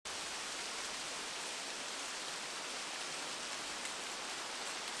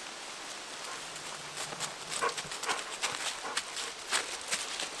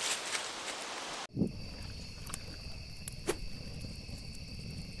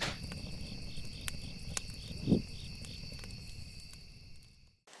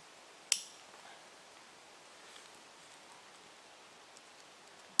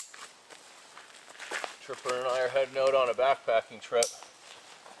Tripper and I are heading out on a backpacking trip.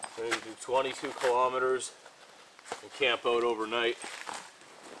 We're going to do 22 kilometers and camp out overnight.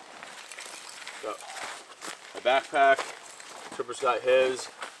 Got my backpack, Tripper's got his.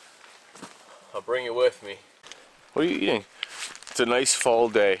 I'll bring it with me. What are you eating? It's a nice fall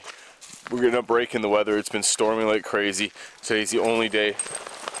day. We're getting a break in the weather. It's been storming like crazy. Today's the only day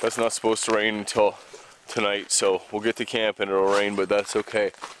that's not supposed to rain until tonight, so we'll get to camp and it'll rain, but that's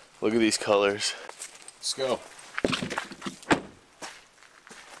okay. Look at these colors. Let's go. Good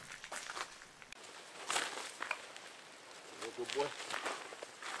boy.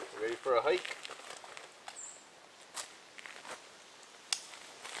 Ready for a hike?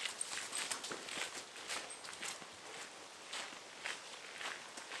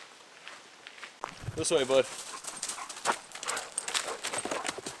 This way, bud.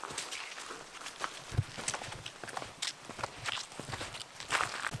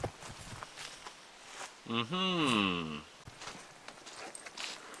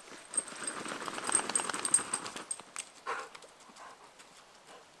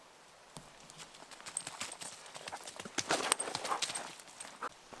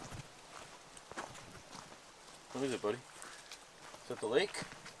 What is it, buddy? Is that the lake?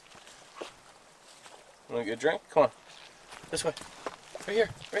 Want to get a drink? Come on. This way. Right here.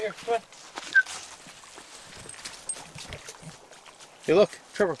 Right here. Come on. Hey, look.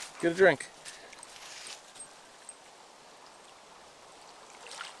 Trevor, get a drink.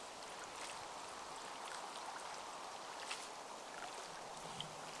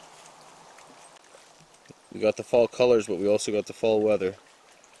 We got the fall colors, but we also got the fall weather.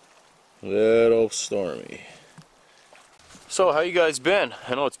 A little stormy. So, how you guys been?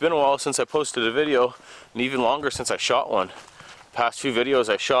 I know it's been a while since I posted a video, and even longer since I shot one. The past few videos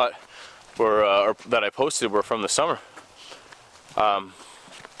I shot were, or that I posted were from the summer.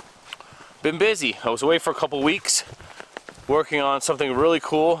 Been busy. I was away for a couple weeks working on something really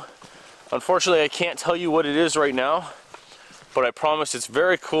cool. Unfortunately, I can't tell you what it is right now, but I promise it's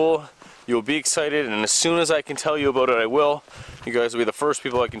very cool. You'll be excited, and as soon as I can tell you about it, I will. You guys will be the first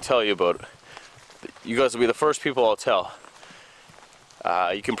people I can tell you about it. You guys will be the first people I'll tell.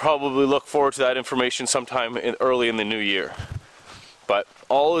 You can probably look forward to that information sometime early in the new year. But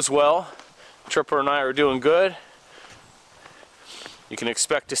all is well. Tripper and I are doing good. You can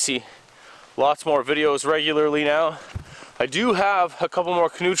expect to see lots more videos regularly now. I do have a couple more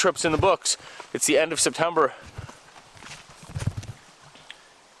canoe trips in the books. It's the end of September.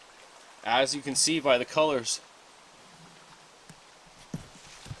 As you can see by the colors.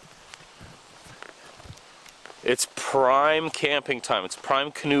 It's prime camping time. It's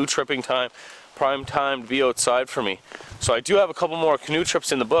prime canoe tripping time. Prime time to be outside for me. So I do have a couple more canoe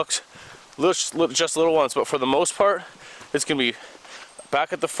trips in the books. Just little ones, but for the most part, it's going to be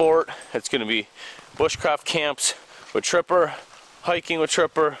back at the fort. It's going to be bushcraft camps with Tripper, hiking with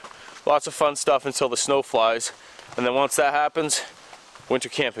Tripper, lots of fun stuff until the snow flies. And then once that happens, winter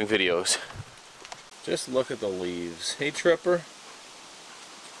camping videos. Just look at the leaves. Hey Tripper,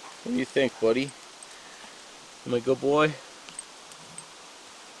 what do you think, buddy? Am I a good boy?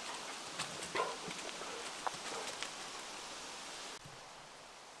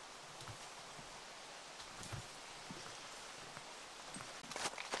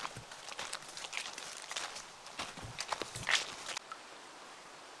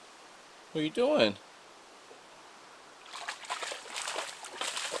 What are you doing?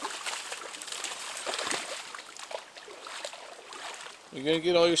 You're gonna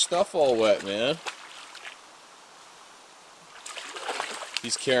get all your stuff all wet, man.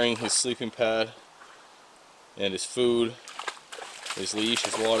 He's carrying his sleeping pad and his food, his leash,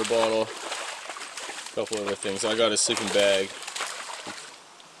 his water bottle, a couple other things. I got his sleeping bag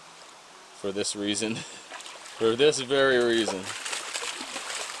for this reason. For this very reason.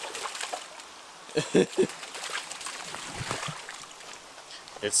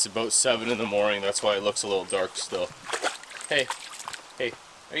 It's about 7 in the morning, that's why it looks a little dark still. Hey, hey,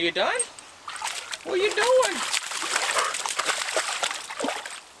 are you done? What are you doing?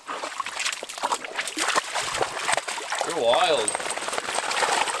 You're wild.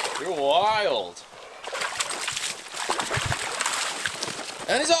 You're wild.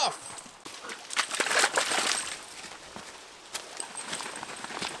 And he's off.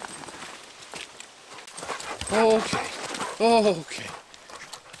 Okay. Okay.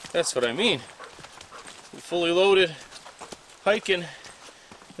 That's what I mean. Fully loaded, hiking,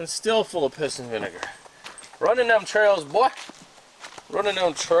 and still full of piss and vinegar. Running them trails, boy. Running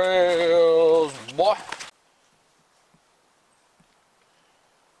them trails, boy.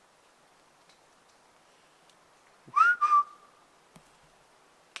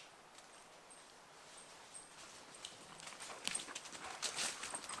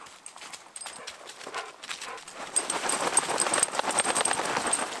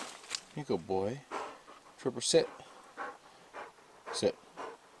 you go, boy. Tripper, sit. Sit.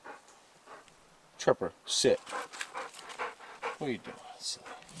 Tripper, sit. What are you doing, silly?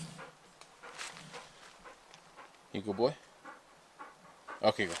 You go, boy.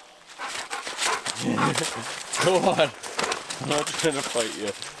 Okay, go. Go on. I'm not trying to fight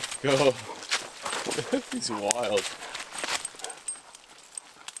you. Go. He's wild.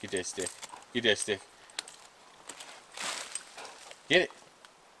 Get that stick. Get that stick. Get it.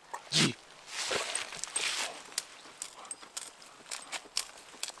 Gee.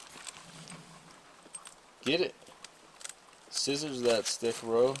 Get it. Scissors that stick,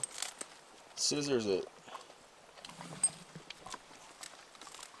 bro. Scissors it.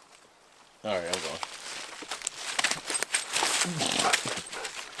 Alright, I'm going.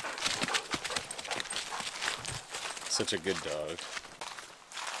 Such a good dog.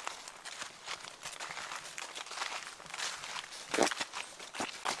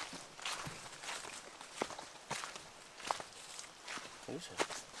 What is it?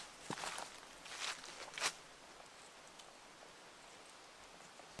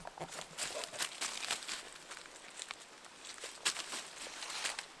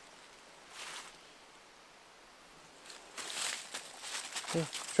 Yeah,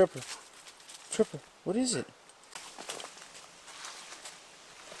 Tripper. Tripper, what is it?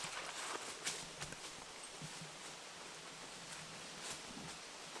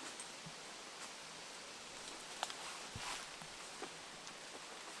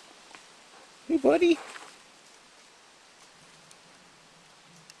 Hey, buddy.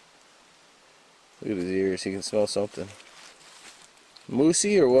 Look at his ears. He can smell something.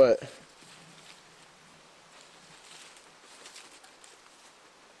 Moosey or what?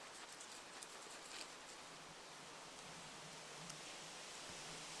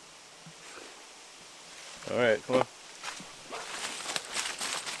 Alright, come on.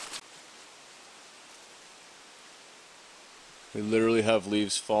 We literally have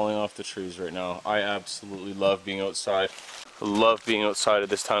leaves falling off the trees right now. I absolutely love being outside. I love being outside at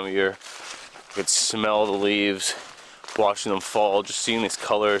this time of year. I could smell the leaves, watching them fall, just seeing these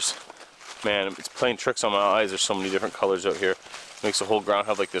colors. Man, it's playing tricks on my eyes. There's so many different colors out here. It makes the whole ground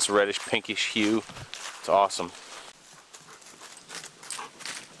have like this reddish pinkish hue. It's awesome.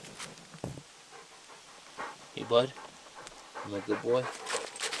 Hey bud, I'm a good boy.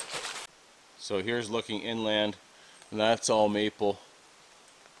 So here's looking inland, and that's all maple,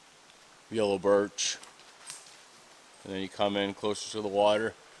 yellow birch. And then you come in closer to the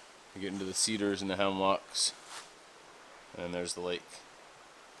water, you get into the cedars and the hemlocks, and there's the lake.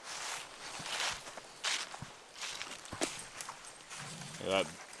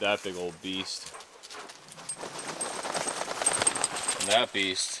 That big old beast. And that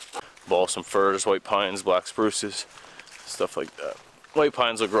beast. Balsam firs, white pines, black spruces, stuff like that. White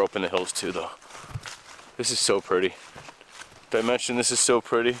pines will grow up in the hills too though. This is so pretty. Did I mention this is so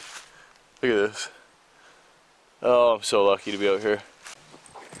pretty? Look at this. Oh, I'm so lucky to be out here.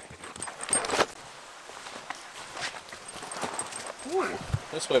 Ooh,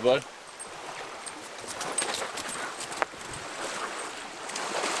 this way, bud.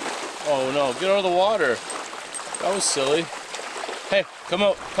 Oh no, get out of the water. That was silly. Hey, come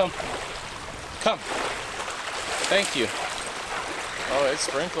out, come. Come. Thank you. Oh, it's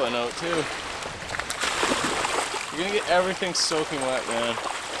sprinkling out too. You're gonna get everything soaking wet, man.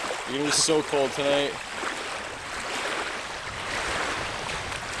 You're gonna be so cold tonight.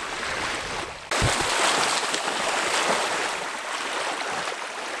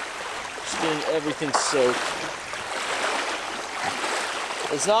 Just getting everything soaked.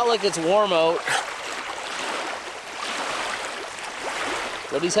 It's not like it's warm out,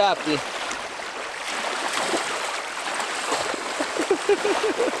 but he's happy.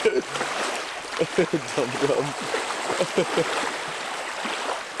 Dum-dum.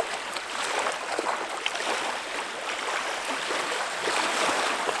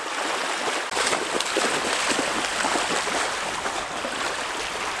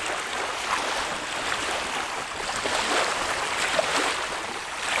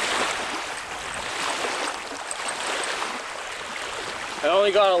 I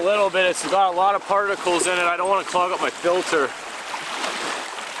only got a little bit, it's got a lot of particles in it. I don't want to clog up my filter.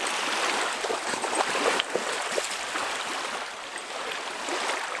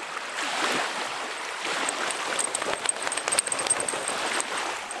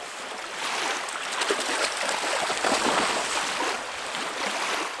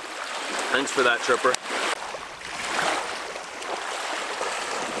 Thanks for that, Tripper.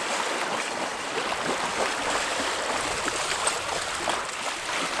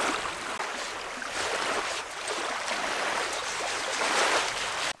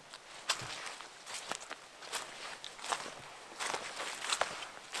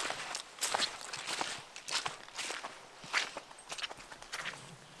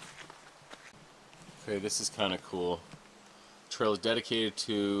 Okay, this is kind of cool. Trail is dedicated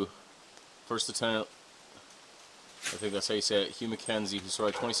to First Lieutenant, I think that's how you say it, Hugh Mackenzie, who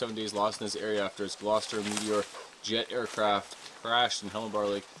survived 27 days lost in this area after his Gloucester Meteor jet aircraft crashed in Hellenbar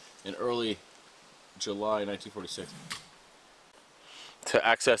Lake in early July 1946. To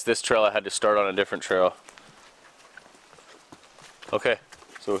access this trail, I had to start on a different trail. Okay,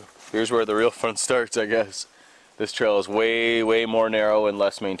 so here's where the real fun starts, I guess. This trail is way, way more narrow and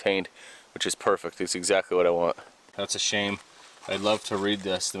less maintained, which is perfect. It's exactly what I want. That's a shame. I'd love to read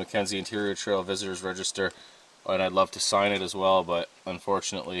this, the Mackenzie Interior Trail Visitors Register, and I'd love to sign it as well, but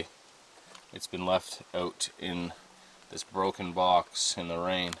unfortunately it's been left out in this broken box in the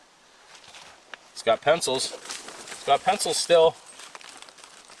rain. It's got pencils. It's got pencils still.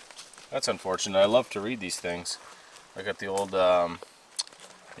 That's unfortunate. I love to read these things. I got the old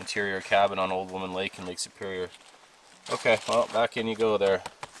interior cabin on Old Woman Lake in Lake Superior. Okay, well, back in you go there.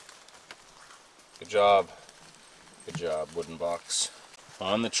 Good job. Good job, wooden box.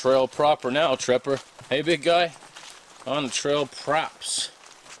 On the trail proper now, Tripper. Hey, big guy. On the trail props.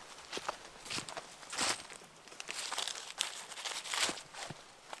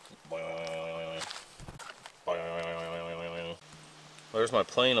 There's my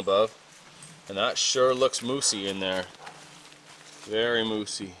plane above. And that sure looks moosey in there. Very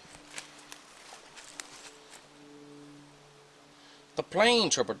moosey. The plane,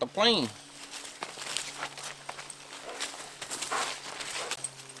 Tripper, the plane.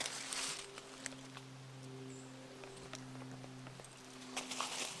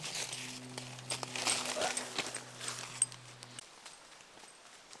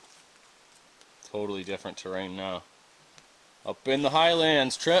 Totally different terrain now. Up in the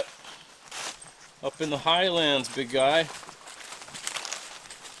highlands, Trip. Up in the highlands, big guy.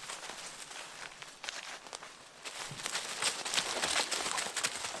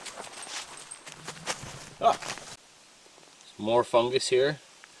 Ah. Some more fungus here.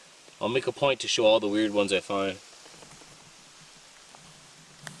 I'll make a point to show all the weird ones I find.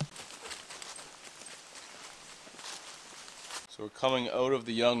 So we're coming out of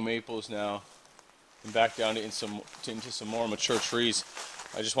the young maples now and back down into some more mature trees.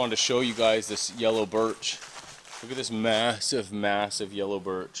 I just wanted to show you guys this yellow birch. Look at this massive, massive yellow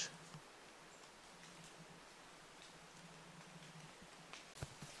birch.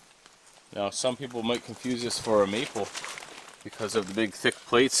 Now, some people might confuse this for a maple because of the big thick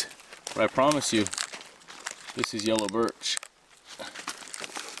plates, but I promise you, this is yellow birch.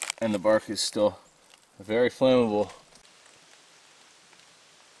 And the bark is still very flammable.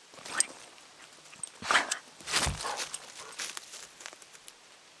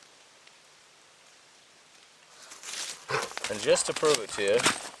 And just to prove it to you,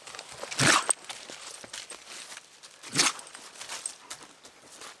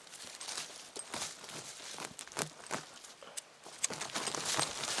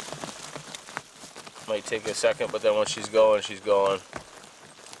 might take a second, but then when she's going, she's going.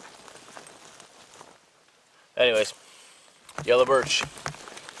 Anyways, yellow birch.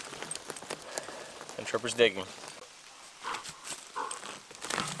 And Tripper's digging.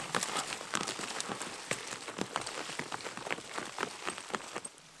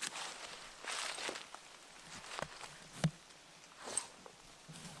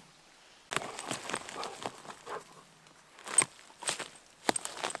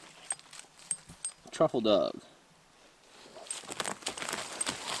 Truffle dog.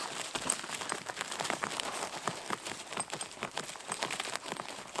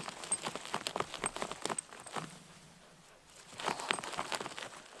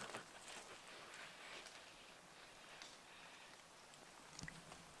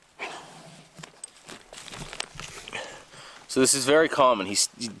 So this is very common. He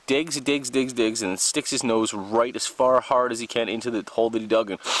digs, and then sticks his nose right as far hard as he can into the hole that he dug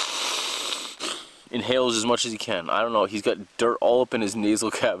and inhales as much as he can. I don't know, he's got dirt all up in his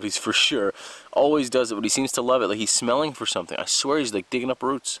nasal cavities for sure. Always does it, but he seems to love it, like he's smelling for something. I swear he's like digging up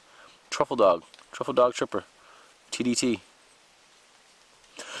roots. Truffle dog Tripper. TDT.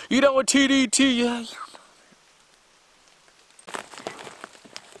 You know what TDT, yeah.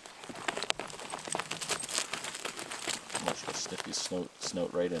 I'm just gonna stick his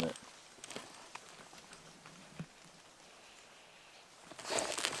snout right in it.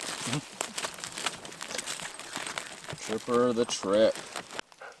 Tripper the trip.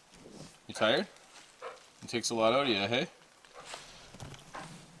 You tired? It takes a lot out of you, hey?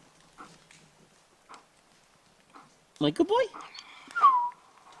 My good boy?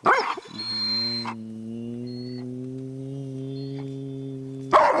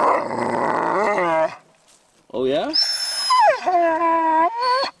 Oh yeah?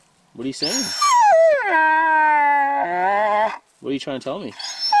 What are you saying? What are you trying to tell me?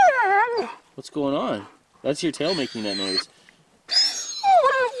 What's going on? That's your tail making that noise.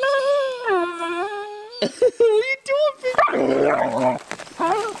 What are you doing,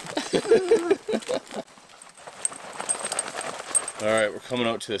 Alright, we're coming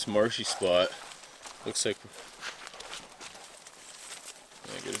out to this marshy spot. Looks like...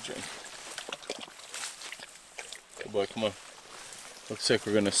 Let me get a drink. Good boy, come on. Looks like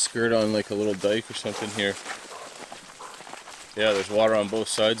we're gonna skirt on like a little dike or something here. Yeah, there's water on both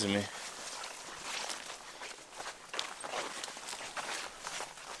sides of me.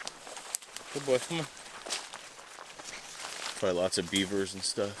 Good boy, come on. Probably lots of beavers and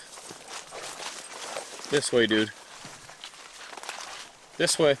stuff. This way, dude.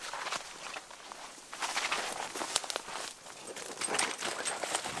 This way.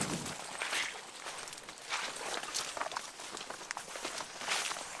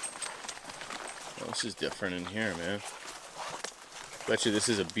 Oh, this is different in here, man. Bet you this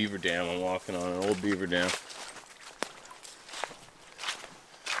is a beaver dam I'm walking on, an old beaver dam.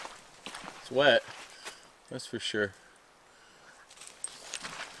 It's wet, that's for sure.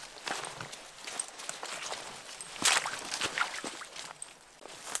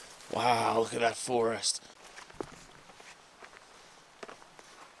 Wow, look at that forest.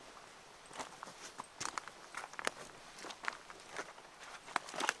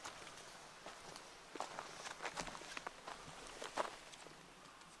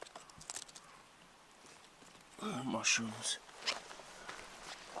 Mushrooms.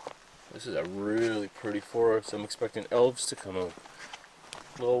 This is a really pretty forest. I'm expecting elves to come out.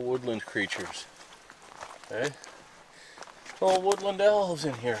 Little woodland creatures. Okay? Little woodland elves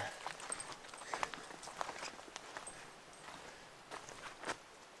in here.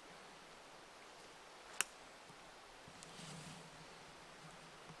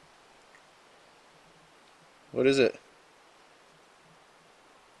 What is it?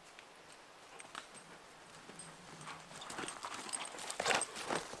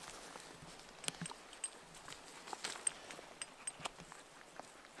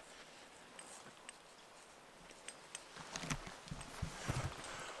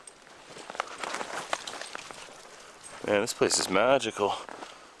 Man, this place is magical.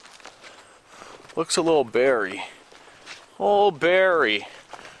 Looks a little berry. Oh, berry.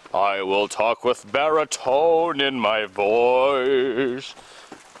 I will talk with baritone in my voice.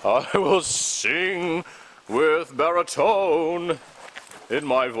 I will sing with baritone in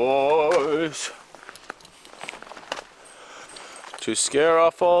my voice. To scare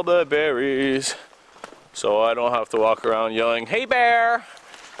off all the berries. So I don't have to walk around yelling, "Hey bear!"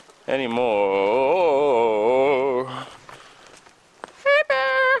 anymore. Hey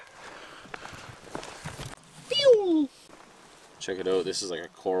bear! Pew! Check it out, this is like a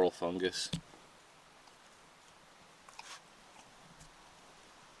coral fungus.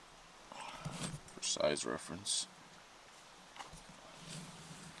 For size reference.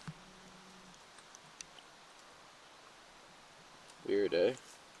 Weird, eh?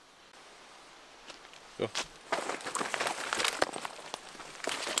 Go.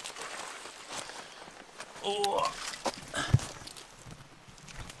 Oh.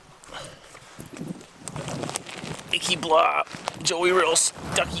 Icky blah. Joey real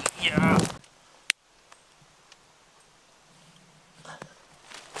stucky. Yeah.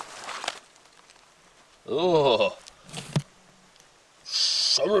 Oh.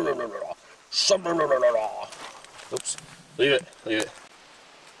 Oops. Leave it. Leave it.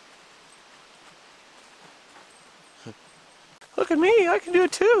 Look at me. I can do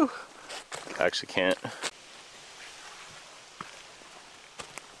it too. I actually can't.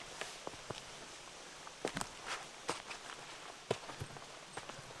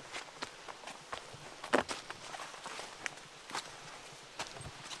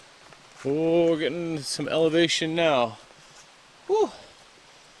 Oh, we're getting some elevation now. Woo.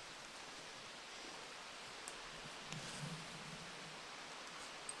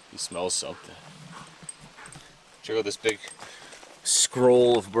 He smells something. Check out this big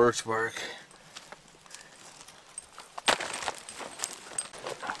scroll of birch bark.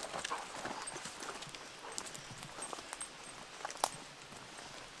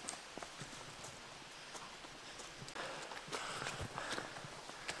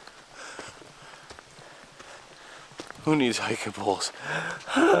 Who needs hiking poles?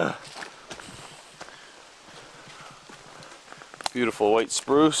 Beautiful white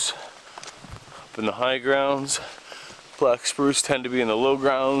spruce up in the high grounds. Black spruce tend to be in the low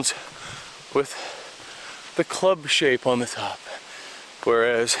grounds with the club shape on the top.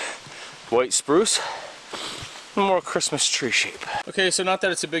 Whereas white spruce, more Christmas tree shape. Okay, so not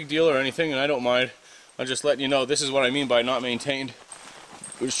that it's a big deal or anything, and I don't mind. I'm just letting you know, this is what I mean by not maintained.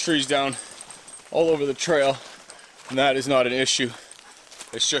 There's trees down all over the trail, and that is not an issue.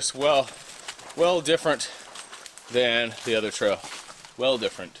 It's just well different than the other trail. Well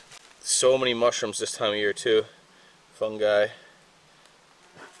different. So many mushrooms this time of year too. Fungi.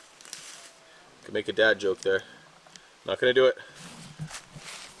 Could make a dad joke there. Not gonna do it.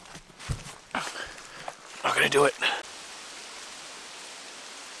 Not gonna do it.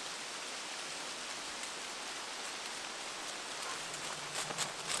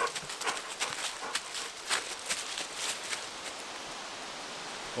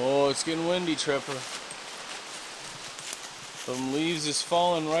 Oh, it's getting windy, Tripper. Some leaves is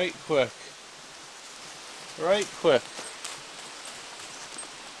falling right quick. Right quick.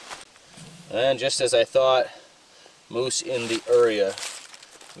 And just as I thought, moose in the area.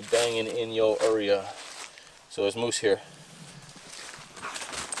 Banging in your area. So there's moose here.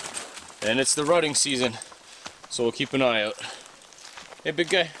 And it's the rutting season, so we'll keep an eye out. Hey, big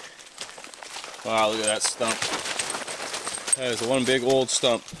guy. Wow, look at that stump. That is one big old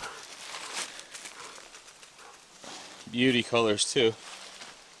stump. Beauty colors too.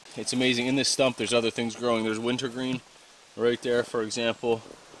 It's amazing. In this stump there's other things growing. There's wintergreen right there, for example.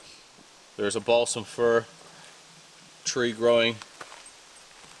 There's a balsam fir tree growing.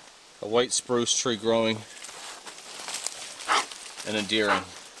 A white spruce tree growing. And a deering.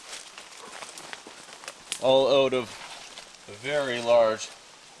 All out of a very large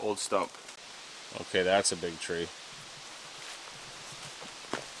old stump. Okay, that's a big tree.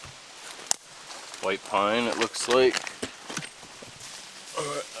 White pine, it looks like.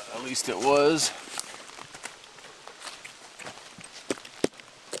 Or at least it was.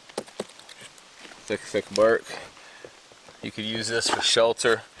 Thick bark. You could use this for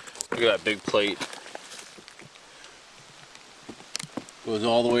shelter. Look at that big plate. Goes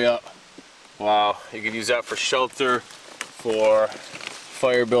all the way up. Wow, you could use that for shelter, for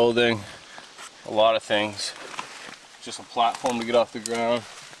fire building, a lot of things. Just a platform to get off the ground.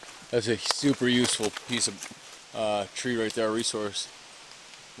 That's a super useful piece of tree right there, resource.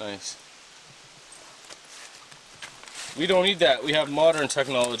 Nice. We don't need that. We have modern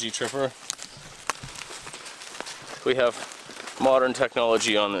technology, Tripper. We have modern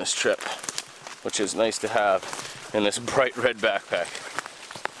technology on this trip, which is nice to have in this bright red backpack.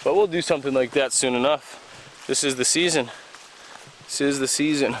 But we'll do something like that soon enough. This is the season. This is the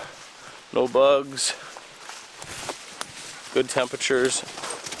season. No bugs. Good temperatures.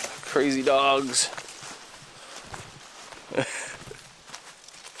 Crazy dogs.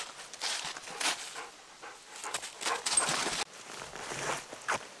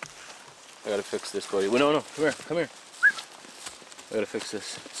 I gotta fix this, buddy. Well, no, come here. I gotta fix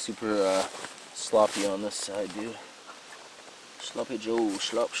this. Super sloppy on this side, dude. Sloppy Joe,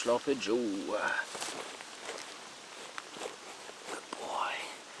 sloppy Joe. Good boy.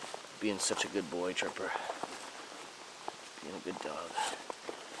 Being such a good boy, Tripper. Being a good dog.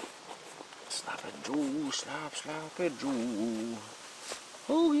 Sloppy Joe, sloppy Joe.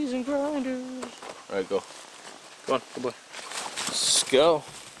 Hoagies and grinders. Alright, go. Come on, good boy. Let's go.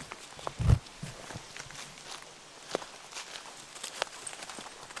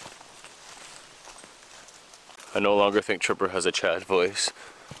 I no longer think Tripper has a Chad voice.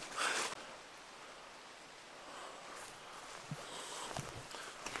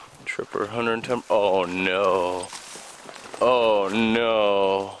 Tripper 110. Oh no. Oh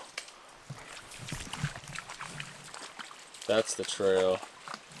no. That's the trail.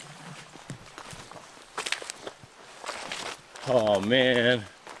 Oh man.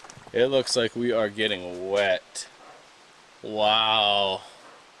 It looks like we are getting wet. Wow.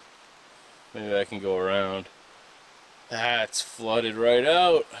 Maybe I can go around. That's flooded right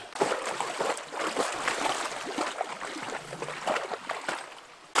out.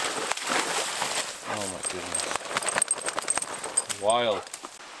 Oh my goodness. Wild.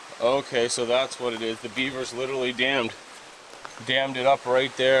 Okay, so that's what it is. The beavers literally dammed it up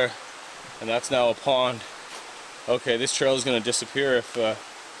right there, and that's now a pond. Okay, this trail is going to disappear if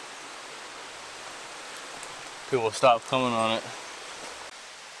people stop coming on it.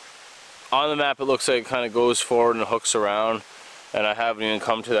 On the map it looks like it kind of goes forward and hooks around, and I haven't even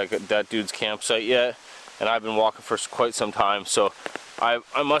come to that dude's campsite yet, and I've been walking for quite some time, so I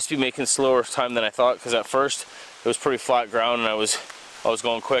must be making slower time than I thought, because at first it was pretty flat ground and I was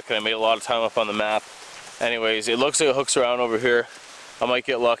going quick and I made a lot of time up on the map. Anyways, it looks like it hooks around over here. I might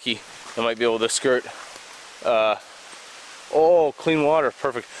get lucky. I might be able to skirt oh, clean water,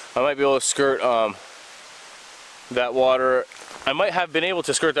 perfect. I might be able to skirt that water. I might have been able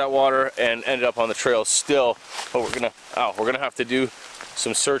to skirt that water and ended up on the trail still, but we're gonna have to do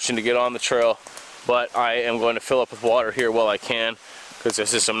some searching to get on the trail. but I am going to fill up with water here while I can, because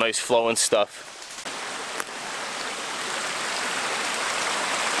this is some nice flowing stuff.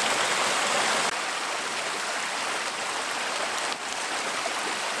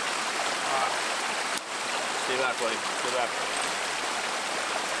 Stay back, buddy. Stay back.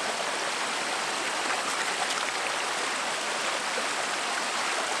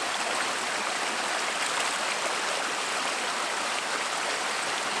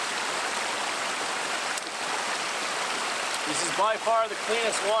 This is by far the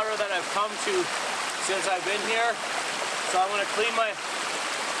cleanest water that I've come to since I've been here. So I'm going to clean my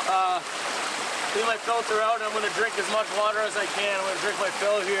filter out, and I'm going to drink as much water as I can. I'm going to drink my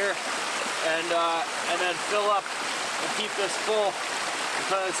fill here, and then fill up and keep this full,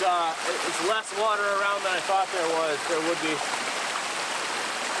 because it's less water around than I thought there would be.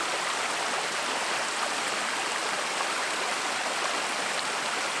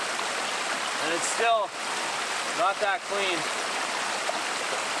 And it's still not that clean.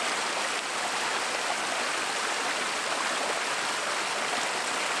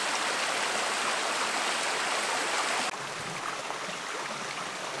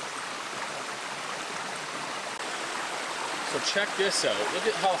 So check this out. Look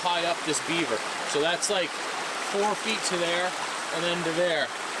at how high up this beaver. So that's like 4 feet to there and then to there.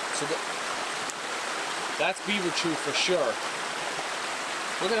 So that's beaver chew for sure.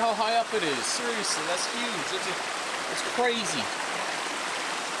 Look at how high up it is. Seriously, that's huge. It's crazy.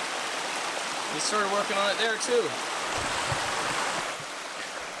 They started working on it there too.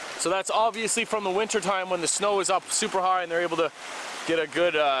 So that's obviously from the winter time when the snow is up super high and they're able to get a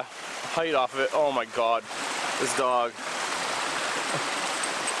good height off of it. Oh my God, this dog.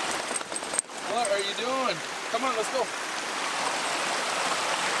 What are you doing? Come on, let's go.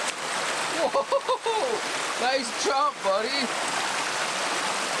 Whoa, nice jump, buddy.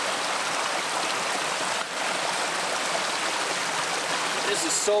 This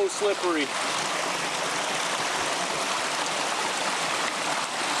is so slippery.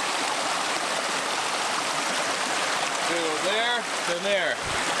 Go there, then there.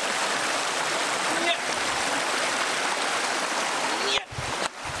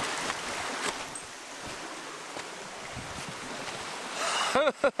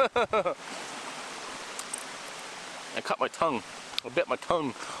 I cut my tongue. I bit my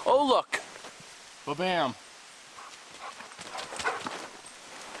tongue. Oh look! Ba-bam.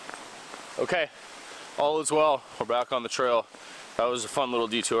 Okay, all is well. We're back on the trail. That was a fun little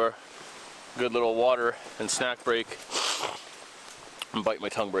detour. Good little water and snack break. And bite my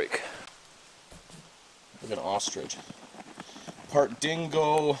tongue break. Look at an ostrich. Part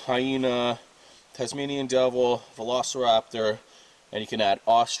dingo, hyena, Tasmanian devil, velociraptor, and you can add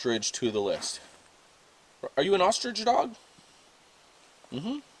ostrich to the list. Are you an ostrich dog?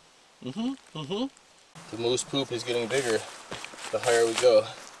 Mm-hmm. Mm-hmm. Mm-hmm. The moose poop is getting bigger the higher we go.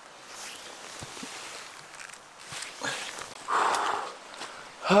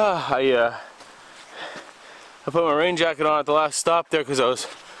 I put my rain jacket on at the last stop there because I was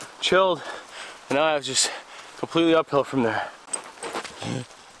chilled, and now I was just completely uphill from there.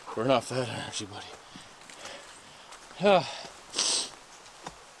 Burn off that energy, buddy.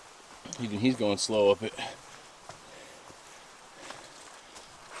 Even he's going slow up it.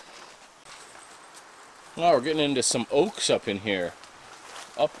 Now we're getting into some oaks up in here.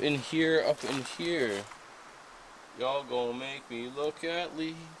 Up in here, up in here. Y'all gonna make me look at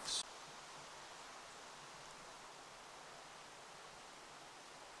leaves.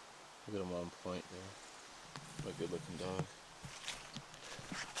 Look at him on point there. What a good looking dog.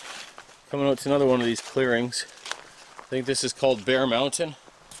 Coming out to another one of these clearings. I think this is called Bear Mountain.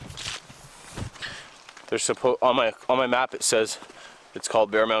 There's on my map it says it's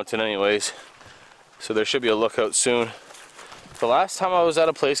called Bear Mountain anyways. So there should be a lookout soon. The last time I was at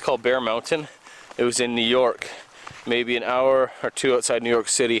a place called Bear Mountain, it was in New York. Maybe an hour or two outside New York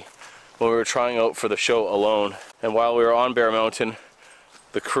City when we were trying out for the show alone. And while we were on Bear Mountain,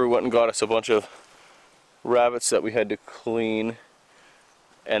 the crew went and got us a bunch of rabbits that we had to clean.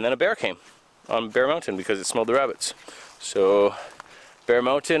 And then a bear came on Bear Mountain because it smelled the rabbits. So Bear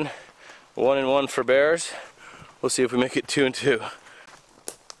Mountain, 1 and 1 for bears. We'll see if we make it 2 and 2.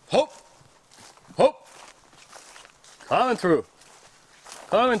 Hope! Hope! Coming through.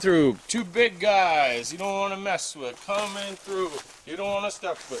 Coming through. 2 big guys you don't want to mess with. Coming through. You don't want to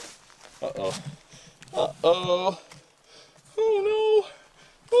step with. Uh-oh. Uh-oh. Oh no.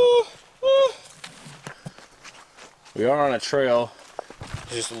 Oh, oh. We are on a trail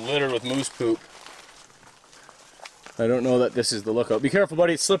just littered with moose poop. I don't know that this is the lookout. Be careful,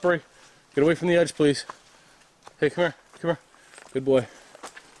 buddy. It's slippery. Get away from the edge, please. Hey, come here. Come here. Good boy.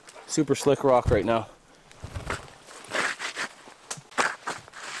 Super slick rock right now.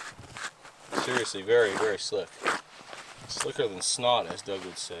 Seriously, very, very slick. Slicker than snot, as Doug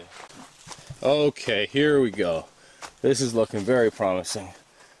would say. Okay, here we go. This is looking very promising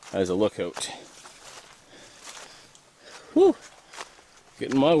as a lookout. Whew!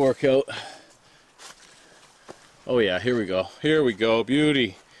 Getting my workout. Oh yeah, here we go. Here we go,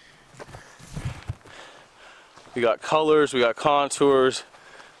 beauty. We got colors, we got contours,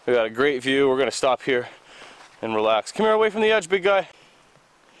 we got a great view. We're gonna stop here and relax. Come here, away from the edge, big guy.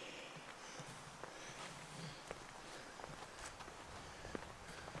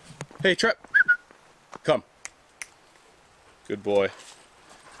 Hey, Trip. Come. Good boy.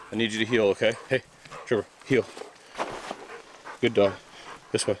 I need you to heel, okay? Hey, Trevor, heel. Good dog.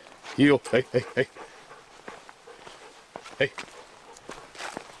 This way. Heel. Hey, hey, hey. Hey.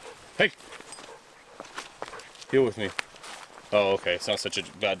 Hey. Heel with me. Oh, okay. It's not such a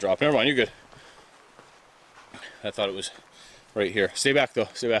bad drop. Never mind, you're good. I thought it was right here. Stay back, though.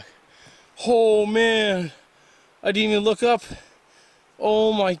 Stay back. Oh, man. I didn't even look up.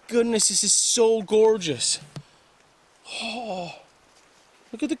 Oh, my goodness. This is so gorgeous. Oh,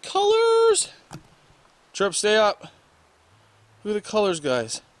 look at the colors. Trip, stay up. Look at the colors,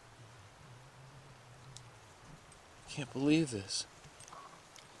 guys. I can't believe this.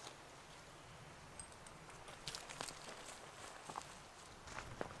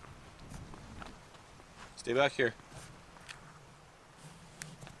 Stay back here.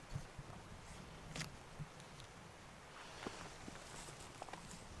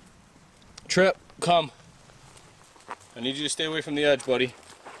 Trip, come. I need you to stay away from the edge, buddy.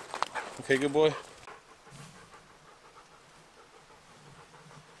 Okay, good boy?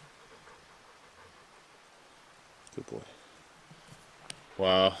 Good boy.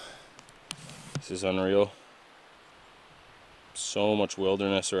 Wow. This is unreal. So much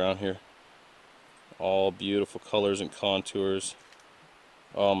wilderness around here. All beautiful colors and contours.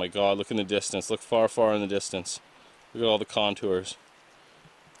 Oh my God, look in the distance. Look far, far in the distance. Look at all the contours.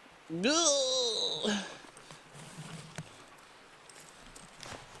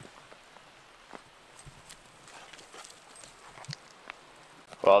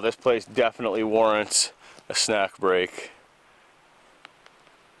 Well, this place definitely warrants a snack break.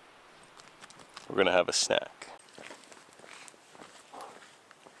 We're gonna have a snack.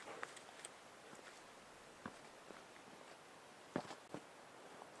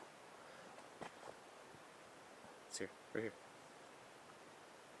 It's here, right here.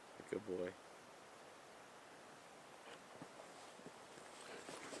 Good boy.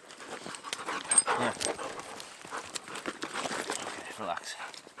 Here. Okay, relax.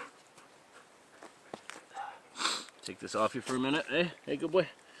 Take this off you for a minute, eh? Hey, good boy.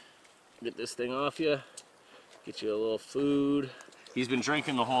 Get this thing off you. Get you a little food. He's been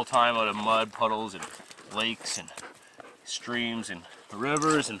drinking the whole time out of mud puddles and lakes and streams and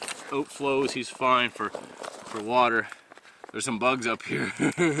rivers and outflows. He's fine for water. There's some bugs up here.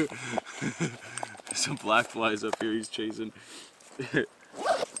 Some black flies up here he's chasing. He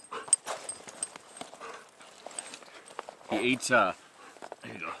ate, there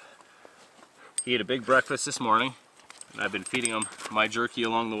you go. He ate a big breakfast this morning, and I've been feeding him my jerky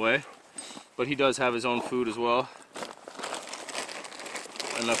along the way. But he does have his own food as well.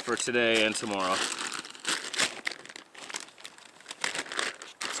 Enough for today and tomorrow.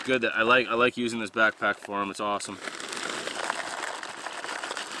 It's good that I like using this backpack for him. It's awesome.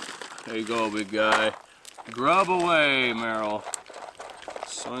 There you go, big guy. Grub away, Merrill.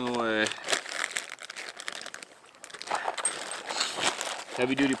 Swing away.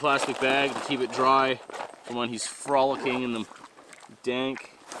 Heavy duty plastic bag to keep it dry for when he's frolicking in the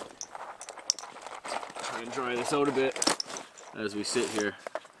dank. Try and dry this out a bit as we sit here.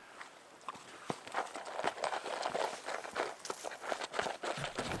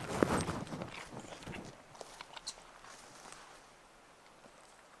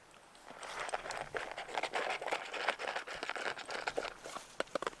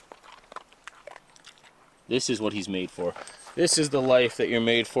 This is what he's made for. This is the life that you're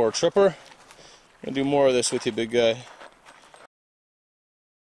made for, Tripper. I'm gonna do more of this with you, big guy.